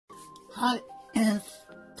Hi, it's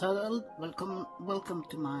Total. Welcome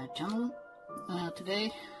to my channel.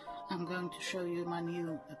 Today I'm going to show you my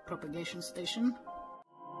new propagation station.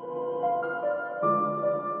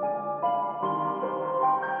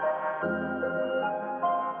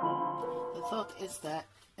 The thought is that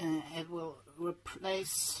it will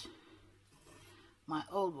replace my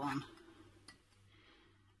old one.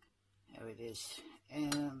 Here it is.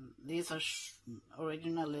 These are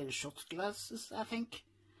originally shot glasses, I think.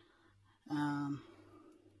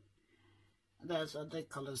 There's other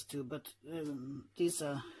colors too, but these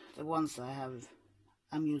are the ones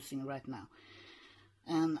I'm using right now,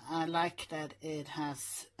 and I like that it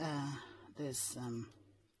has this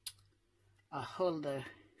a holder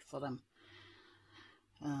for them.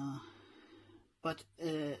 But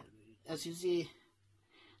as you see,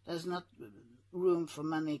 there's not room for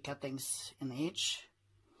many cuttings in each.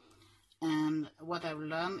 And what I've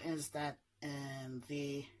learned is that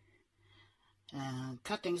the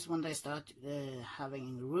cuttings, when they start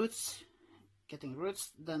getting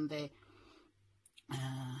roots, then they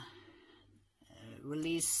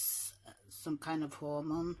release some kind of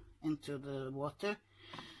hormone into the water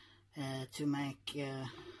to make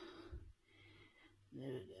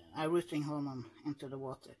a rooting hormone into the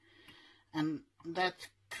water, and that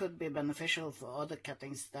could be beneficial for other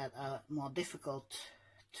cuttings that are more difficult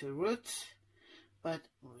to root. But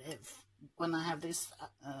when I have this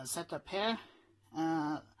setup here,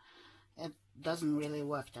 it doesn't really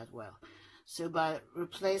work that well. So by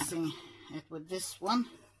replacing it with this one,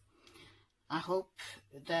 I hope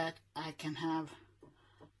that I can have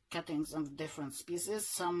cuttings of different species,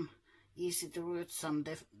 some easy to root, some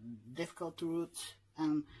difficult to root,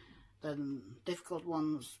 and the difficult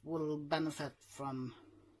ones will benefit from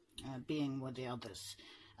being with the others.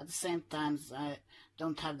 At the same time, I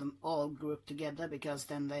don't have them all grouped together, because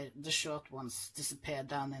then the short ones disappear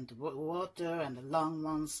down into water and the long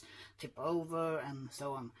ones tip over and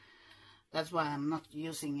so on. That's why I'm not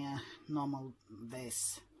using a normal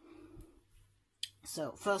vase.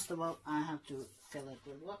 So first of all, I have to fill it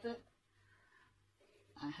with water.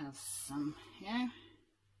 I have some here.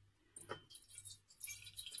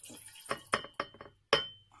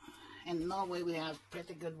 In Norway we have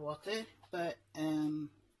pretty good water, but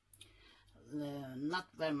not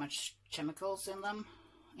very much chemicals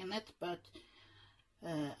in it, but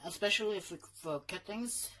especially for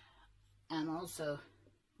cuttings, and also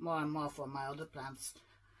more and more for my other plants,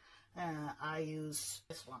 I use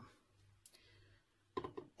this one.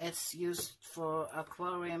 It's used for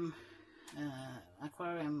aquarium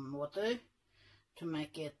water to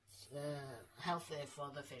make it healthy for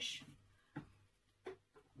the fish.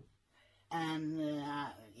 And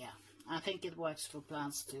yeah, I think it works for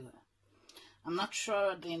plants too. I'm not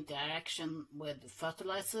sure the interaction with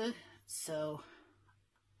fertilizer, so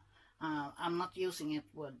I'm not using it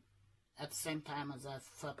at the same time as I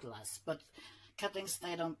fertilize. But cuttings,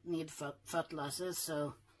 they don't need fertilizer,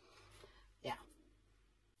 so yeah.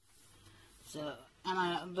 So,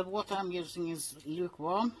 and the water I'm using is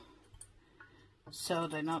lukewarm, so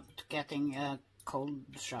they're not getting a cold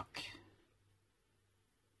shock.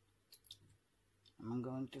 I'm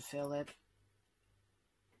going to fill it.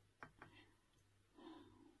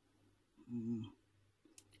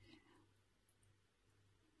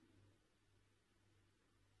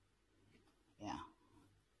 Yeah,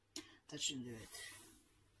 that should do it.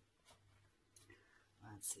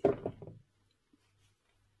 Let's see.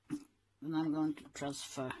 Then I'm going to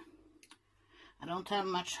transfer. I don't have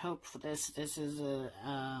much hope for this. This is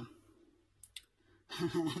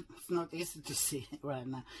it's not easy to see right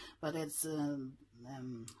now, but it's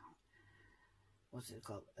what's it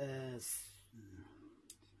called?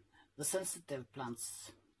 The sensitive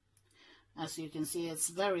plants. As you can see, it's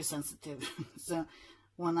very sensitive. So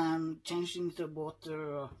when I'm changing the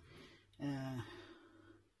water or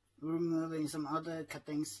removing some other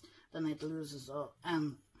cuttings, then it loses all,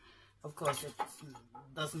 and of course it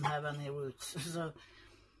doesn't have any roots. So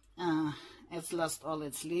it's lost all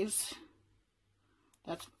its leaves.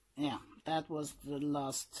 That was the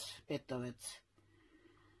last bit of it.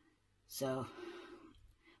 So,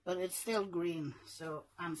 but it's still green, so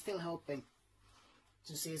I'm still hoping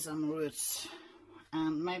to see some roots,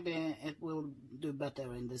 and maybe it will do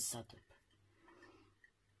better in this setup.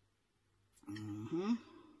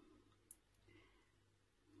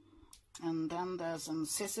 And then there's some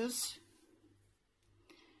scissors.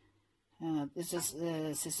 This is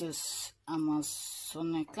scissors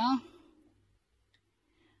Amazonica.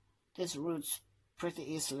 This roots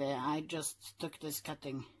pretty easily. I just took this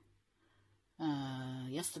cutting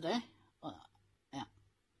yesterday. Yeah,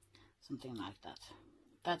 something like that.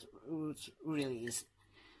 That roots really easy.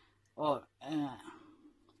 or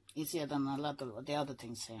easier than a lot of the other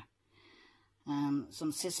things here.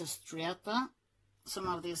 Some scissors striata. Some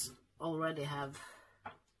of these already have,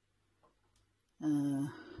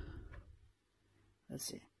 let's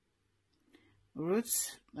see,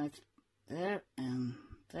 roots like there and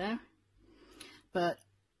there, but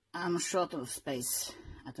I'm short of space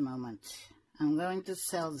at the moment. I'm going to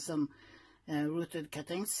sell some rooted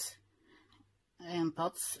cuttings in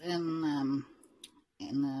pots in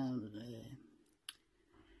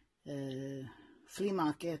flea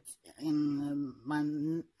market in my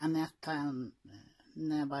Annette town,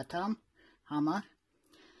 nearby town, Hamar,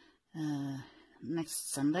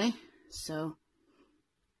 next Sunday. So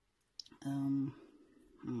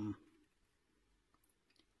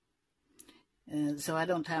so I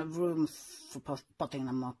don't have room for potting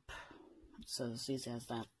them up. So it's easy as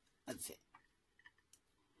that. Let's see.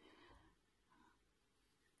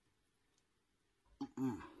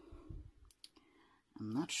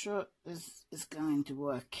 I'm not sure this is going to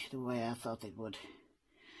work the way I thought it would.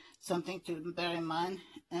 Something to bear in mind,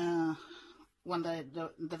 when they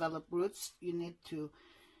develop roots, you need to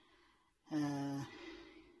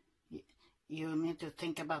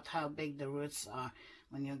think about how big the roots are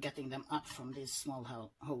when you're getting them up from these small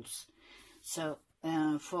holes. So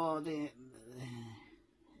for the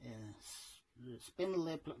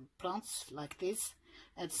spindly plants like this,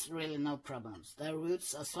 it's really no problems. Their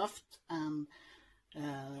roots are soft and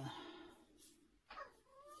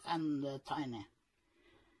tiny.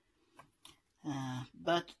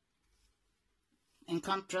 But in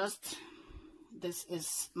contrast, this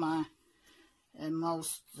is my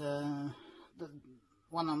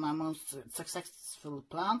one of my most successful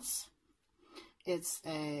plants. It's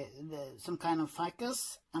some kind of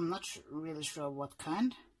ficus. I'm not really sure what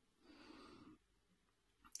kind.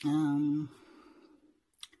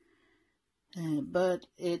 But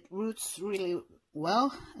it roots really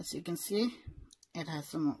well, as you can see. It has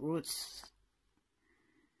some roots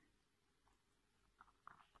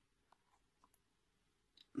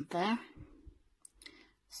there,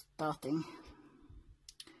 starting,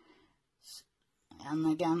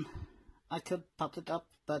 and again I could pot it up,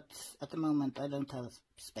 but at the moment I don't have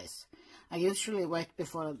space. I usually wait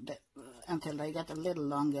until they get a little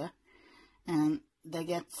longer, and they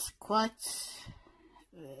get quite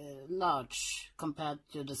large compared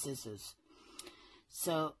to the scissors,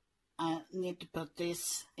 so I need to put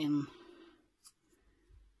this in.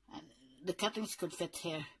 The cuttings could fit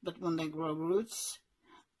here, but when they grow roots,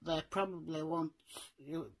 they probably won't.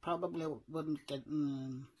 You probably wouldn't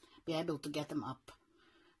be able to get them up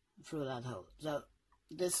through that hole. So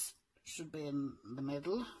this should be in the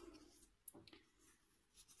middle.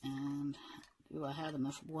 And do I have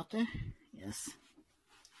enough water? Yes.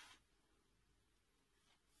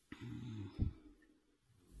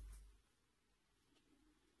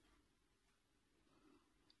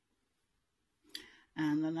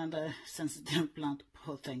 And another sensitive plant,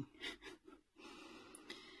 poor thing.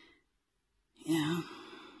 Yeah.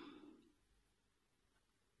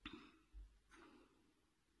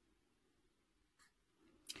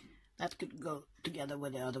 That could go together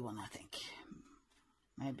with the other one, I think.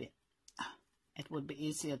 Maybe it would be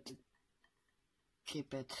easier to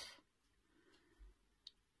keep it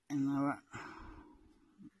in a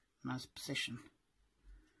nice position.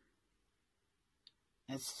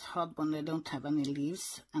 It's hard when they don't have any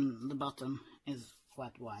leaves and the bottom is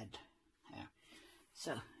quite wide here.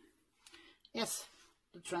 So, yes,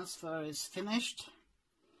 the transfer is finished.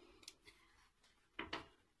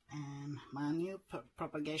 And my new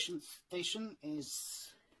propagation station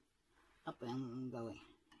is up and going.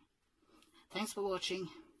 Thanks for watching,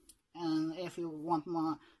 and if you want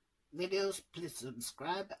more videos, please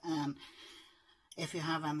subscribe, and if you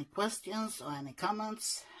have any questions or any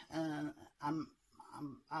comments,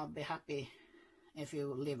 I'll be happy if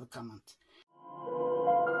you leave a comment.